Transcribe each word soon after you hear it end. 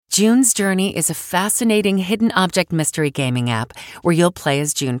June's Journey is a fascinating hidden object mystery gaming app where you'll play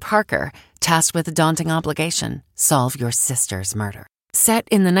as June Parker, tasked with a daunting obligation: solve your sister's murder. Set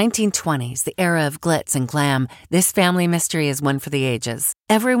in the 1920s, the era of glitz and glam, this family mystery is one for the ages.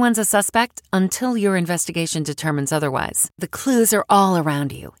 Everyone's a suspect until your investigation determines otherwise. The clues are all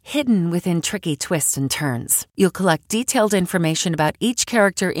around you, hidden within tricky twists and turns. You'll collect detailed information about each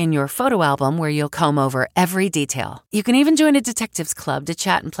character in your photo album where you'll comb over every detail. You can even join a detectives club to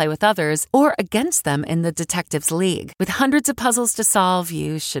chat and play with others or against them in the Detectives League. With hundreds of puzzles to solve,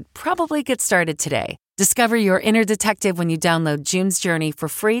 you should probably get started today. Discover your inner detective when you download June's Journey for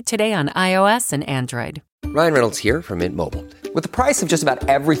free today on iOS and Android. Ryan Reynolds here from Mint Mobile. With the price of just about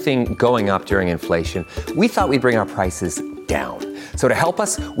everything going up during inflation, we thought we'd bring our prices down. So to help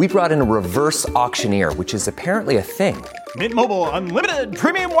us, we brought in a reverse auctioneer, which is apparently a thing. Mint Mobile Unlimited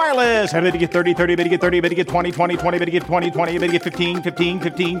Premium Wireless. How to get 30, 30, bit to get 30, bit to get 20, 20, 20, bit to get 20, 20, bit to get 15, 15,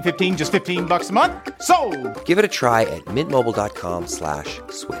 15, 15, just $15 a month? Sold! Give it a try at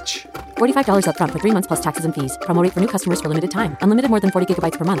mintmobile.com/switch. $45 up front for 3 months plus taxes and fees. Promo rate for new customers for limited time. Unlimited more than 40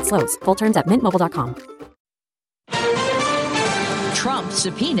 gigabytes per month. Slows full terms at mintmobile.com. Trump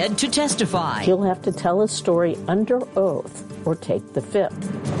subpoenaed to testify. He'll have to tell his story under oath or take the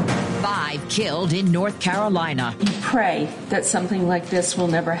fifth. 5 killed in North Carolina. You pray that something like this will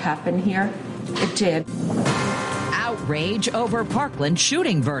never happen here. It did. Outrage over Parkland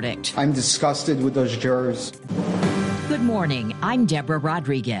shooting verdict. I'm disgusted with those jurors. Good morning. I'm Deborah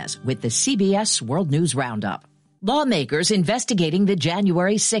Rodriguez with the CBS World News Roundup. Lawmakers investigating the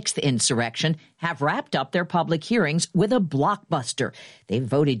January 6th insurrection have wrapped up their public hearings with a blockbuster. They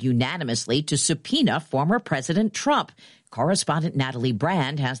voted unanimously to subpoena former President Trump. Correspondent Natalie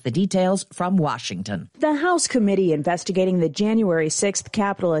Brand has the details from Washington. The House committee investigating the January 6th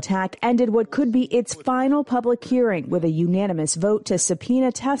Capitol attack ended what could be its final public hearing with a unanimous vote to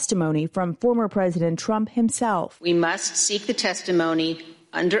subpoena testimony from former President Trump himself. We must seek the testimony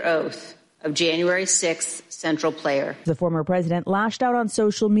under oath of January 6th central player. The former president lashed out on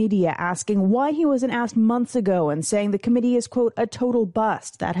social media asking why he wasn't asked months ago and saying the committee is, quote, a total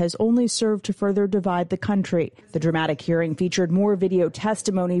bust that has only served to further divide the country. The dramatic hearing featured more video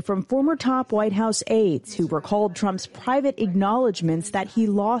testimony from former top White House aides who recalled Trump's private acknowledgments that he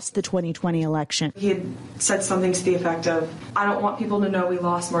lost the 2020 election. He had said something to the effect of, I don't want people to know we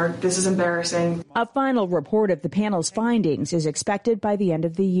lost, Mark. This is embarrassing. A final report of the panel's findings is expected by the end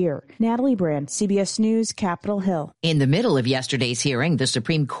of the year. Natalie Brand, CBS News, Capitol Hill. In the middle of yesterday's hearing, the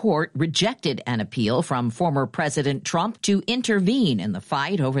Supreme Court rejected an appeal from former President Trump to intervene in the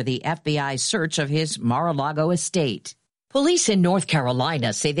fight over the FBI's search of his Mar-a-Lago estate. Police in North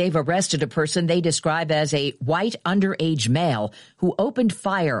Carolina say they've arrested a person they describe as a white underage male who opened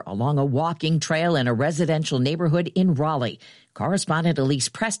fire along a walking trail in a residential neighborhood in Raleigh. Correspondent Elise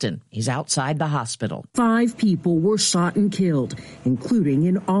Preston is outside the hospital. 5 people were shot and killed, including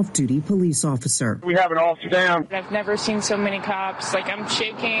an off-duty police officer. We have an officer down. I've never seen so many cops. I'm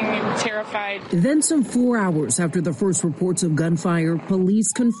shaking and terrified. Then some 4 hours after the first reports of gunfire,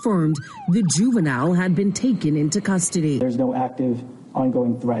 police confirmed the juvenile had been taken into custody. There's no active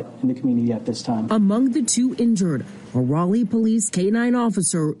ongoing threat in the community at this time. Among the 2 injured, a Raleigh police K-9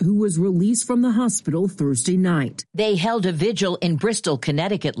 officer who was released from the hospital Thursday night. They held a vigil in Bristol,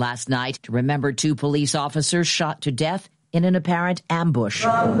 Connecticut last night to remember 2 police officers shot to death in an apparent ambush.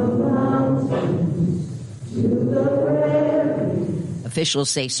 Officials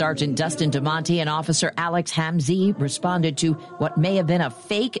say Sergeant Dustin DeMonte and Officer Alex Hamzy responded to what may have been a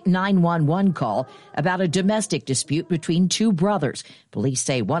fake 911 call about a domestic dispute between 2 brothers. Police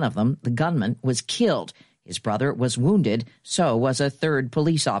say one of them, the gunman, was killed. His brother was wounded, so was a 3rd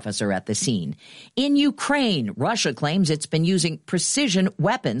police officer at the scene. In Ukraine, Russia claims it's been using precision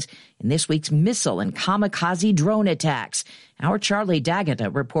weapons in this week's missile and kamikaze drone attacks. Our Charlie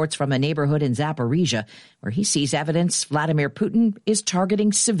D'Agata reports from a neighborhood in Zaporizhia where he sees evidence Vladimir Putin is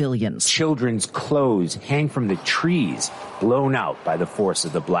targeting civilians. Children's clothes hang from the trees, blown out by the force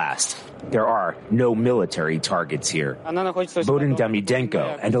of the blast. There are no military targets here. Bodin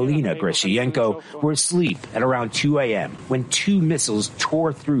Damidenko and Alina Grishienko were asleep at around 2 a.m. when 2 missiles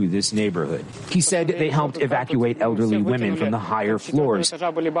tore through this neighborhood. He said they helped evacuate elderly women from the higher floors,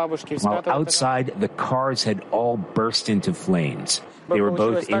 while outside the cars had all burst into flames. They were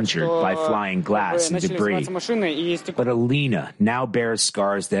both injured by flying glass and debris. But Alina now bears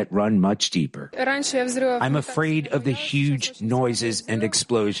scars that run much deeper. I'm afraid of the huge noises and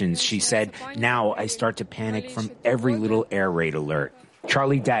explosions, she said. Now I start to panic from every little air raid alert.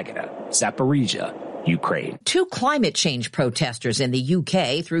 Charlie D'Agata, Zaporizhia, Ukraine. 2 climate change protesters in the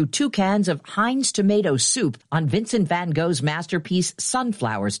UK threw 2 cans of Heinz tomato soup on Vincent van Gogh's masterpiece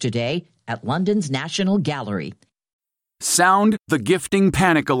Sunflowers today at London's National Gallery. Sound the gifting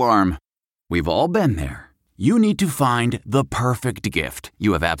panic alarm. We've all been there. You need to find the perfect gift.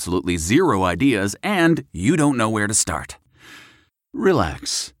 You have absolutely zero ideas and you don't know where to start.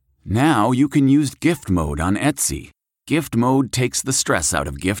 Relax. Now you can use gift mode on Etsy. Gift mode takes the stress out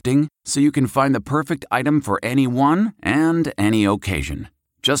of gifting, so you can find the perfect item for anyone and any occasion.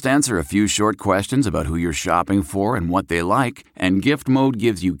 Just answer a few short questions about who you're shopping for and what they like, and gift mode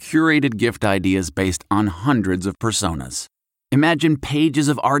gives you curated gift ideas based on hundreds of personas. Imagine pages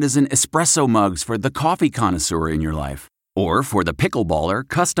of artisan espresso mugs for the coffee connoisseur in your life. Or for the pickleballer,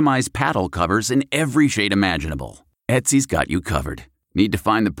 customized paddle covers in every shade imaginable. Etsy's got you covered. Need to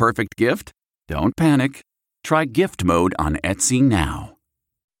find the perfect gift? Don't panic. Try gift mode on Etsy now.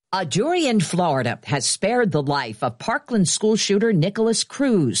 A jury in Florida has spared the life of Parkland school shooter Nicholas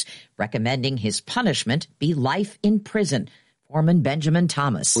Cruz, recommending his punishment be life in prison. Foreman Benjamin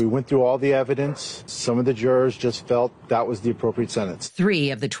Thomas. We went through all the evidence. Some of the jurors just felt that was the appropriate sentence.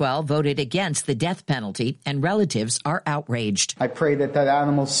 3 of the 12 voted against the death penalty, and relatives are outraged. I pray that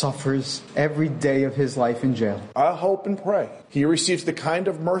animal suffers every day of his life in jail. I hope and pray he receives the kind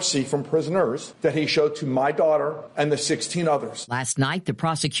of mercy from prisoners that he showed to my daughter and the 16 others. Last night, the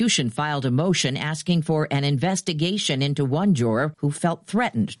prosecution filed a motion asking for an investigation into one juror who felt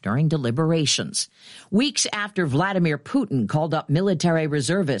threatened during deliberations. Weeks after Vladimir Putin called up military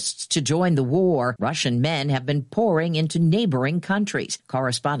reservists to join the war, Russian men have been pouring into neighboring countries.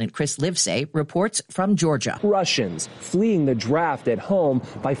 Correspondent Chris Livesay reports from Georgia. Russians fleeing the draft at home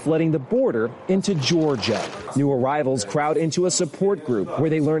by flooding the border into Georgia. New arrivals crowd into a support group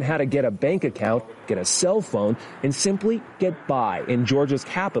where they learn how to get a bank account, get a cell phone, and simply get by in Georgia's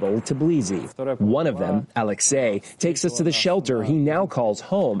capital, Tbilisi. One of them, Alexei, takes us to the shelter he now calls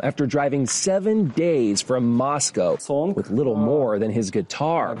home after driving 7 days from Moscow with little more than his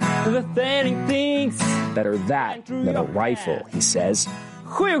guitar. Better that than a rifle, he says.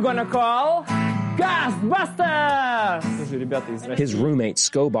 Who you gonna call? Ghostbusters! His roommate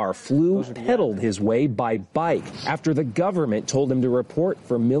Skobar pedaled his way by bike after the government told him to report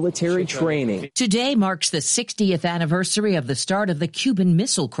for military training. Today marks the 60th anniversary of the start of the Cuban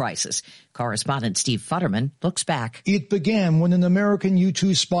Missile Crisis. Correspondent Steve Futterman looks back. It began when an American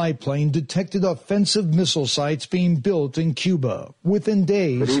U-2 spy plane detected offensive missile sites being built in Cuba. Within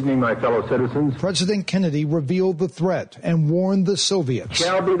days, good evening, my fellow citizens. President Kennedy revealed the threat and warned the Soviets.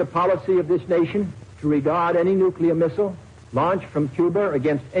 Shall be the policy of this nation to regard any nuclear missile launched from Cuba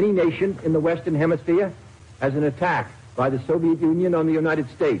against any nation in the Western Hemisphere as an attack by the Soviet Union on the United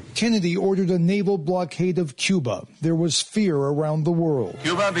States. Kennedy ordered a naval blockade of Cuba. There was fear around the world.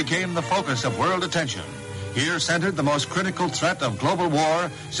 Cuba became the focus of world attention. Here centered the most critical threat of global war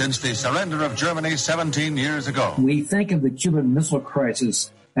since the surrender of Germany 17 years ago. We think of the Cuban Missile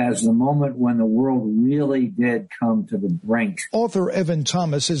Crisis as the moment when the world really did come to the brink. Author Evan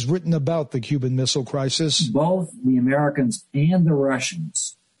Thomas has written about the Cuban Missile Crisis. Both the Americans and the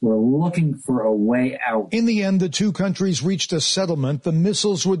Russians were looking for a way out. In the end, the two countries reached a settlement. The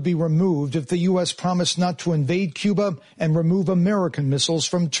missiles would be removed if the U.S. promised not to invade Cuba and remove American missiles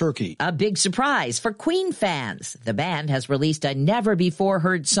from Turkey. A big surprise for Queen fans. The band has released a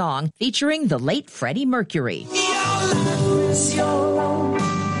never-before-heard song featuring the late Freddie Mercury.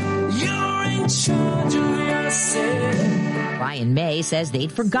 Brian May says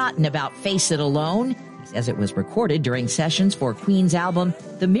they'd forgotten about Face It Alone. He says it was recorded during sessions for Queen's album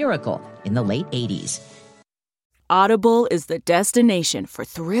The Miracle in the late 80s. Audible is the destination for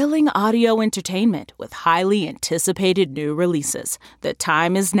thrilling audio entertainment with highly anticipated new releases. The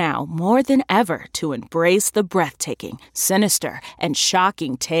time is now more than ever to embrace the breathtaking, sinister, and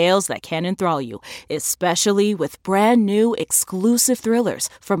shocking tales that can enthrall you, especially with brand new exclusive thrillers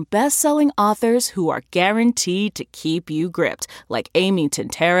from best-selling authors who are guaranteed to keep you gripped, like Amy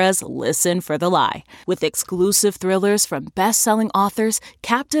Tintera's Listen for the Lie. With exclusive thrillers from best-selling authors,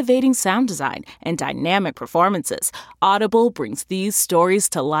 captivating sound design, and dynamic performances, Audible brings these stories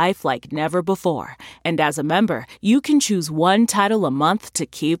to life like never before. And as a member, you can choose one title a month to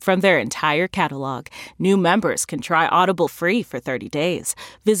keep from their entire catalog. New members can try Audible free for 30 days.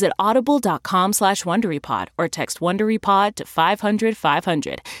 Visit audible.com/WonderyPod or text WonderyPod to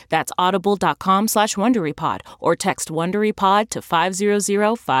 500-500. That's audible.com/WonderyPod or text WonderyPod to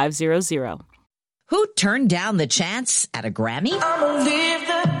 500-500. Who turned down the chance at a Grammy? I'ma leave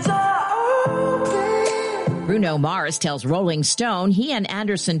the door open. Bruno Mars tells Rolling Stone he and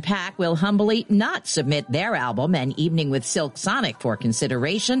Anderson .Paak will humbly not submit their album An Evening with Silk Sonic for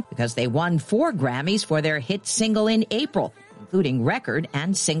consideration because they won 4 Grammys for their hit single in April, including Record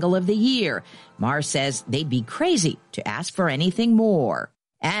and Single of the Year. Mars says they'd be crazy to ask for anything more.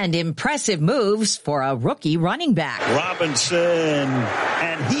 And impressive moves for a rookie running back. Robinson,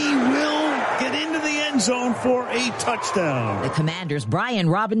 and he will get into the end zone for a touchdown. The Commanders' Brian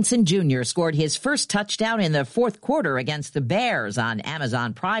Robinson Jr. scored his first touchdown in the fourth quarter against the Bears on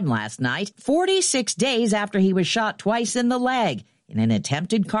Amazon Prime last night, 46 days after he was shot twice in the leg in an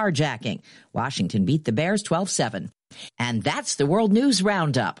attempted carjacking. Washington beat the Bears 12-7. And that's the World News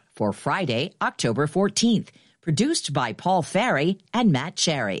Roundup for Friday, October 14th. Produced by Paul Ferry and Matt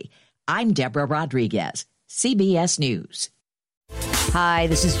Cherry. I'm Deborah Rodriguez, CBS News. Hi,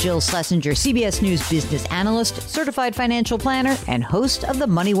 this is Jill Schlesinger, CBS News business analyst, certified financial planner, and host of the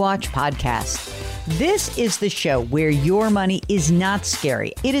Money Watch podcast. This is the show where your money is not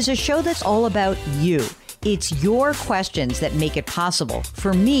scary. It is a show that's all about you. It's your questions that make it possible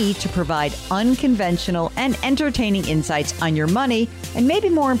for me to provide unconventional and entertaining insights on your money, and maybe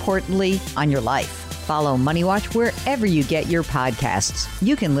more importantly, on your life. Follow Money Watch wherever you get your podcasts.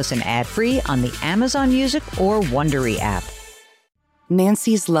 You can listen ad-free on the Amazon Music or Wondery app.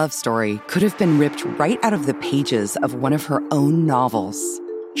 Nancy's love story could have been ripped right out of the pages of one of her own novels.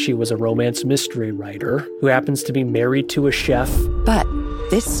 She was a romance mystery writer who happens to be married to a chef. But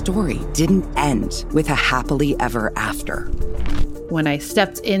this story didn't end with a happily ever after. When I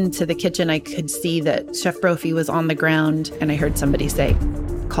stepped into the kitchen, I could see that Chef Brophy was on the ground, and I heard somebody say,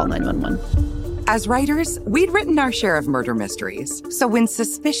 "Call 911." As writers, we'd written our share of murder mysteries. So when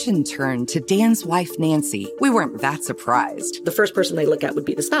suspicion turned to Dan's wife, Nancy, we weren't that surprised. The first person they look at would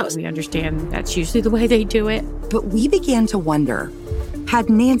be the spouse. We understand that's usually the way they do it. But we began to wonder, had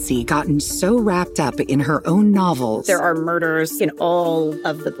Nancy gotten so wrapped up in her own novels... There are murders in all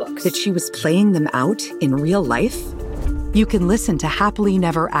of the books. ...that she was playing them out in real life? You can listen to Happily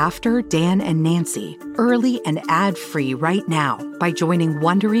Never After, Dan and Nancy, early and ad-free right now by joining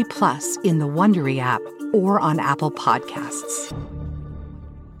Wondery Plus in the Wondery app or on Apple Podcasts.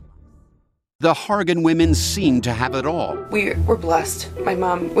 The Hargan women seemed to have it all. We were blessed. My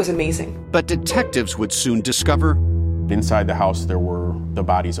mom was amazing. But detectives would soon discover... Inside the house, there were the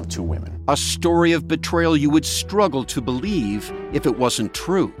bodies of 2 women. A story of betrayal you would struggle to believe if it wasn't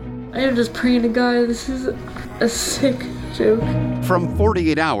true. I am just praying to God, this is a sick joke. From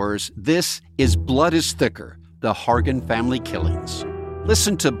 48 Hours, this is Blood is Thicker, the Hargan Family Killings.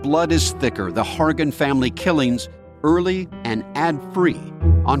 Listen to Blood is Thicker, the Hargan Family Killings, early and ad-free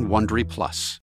on Wondery Plus.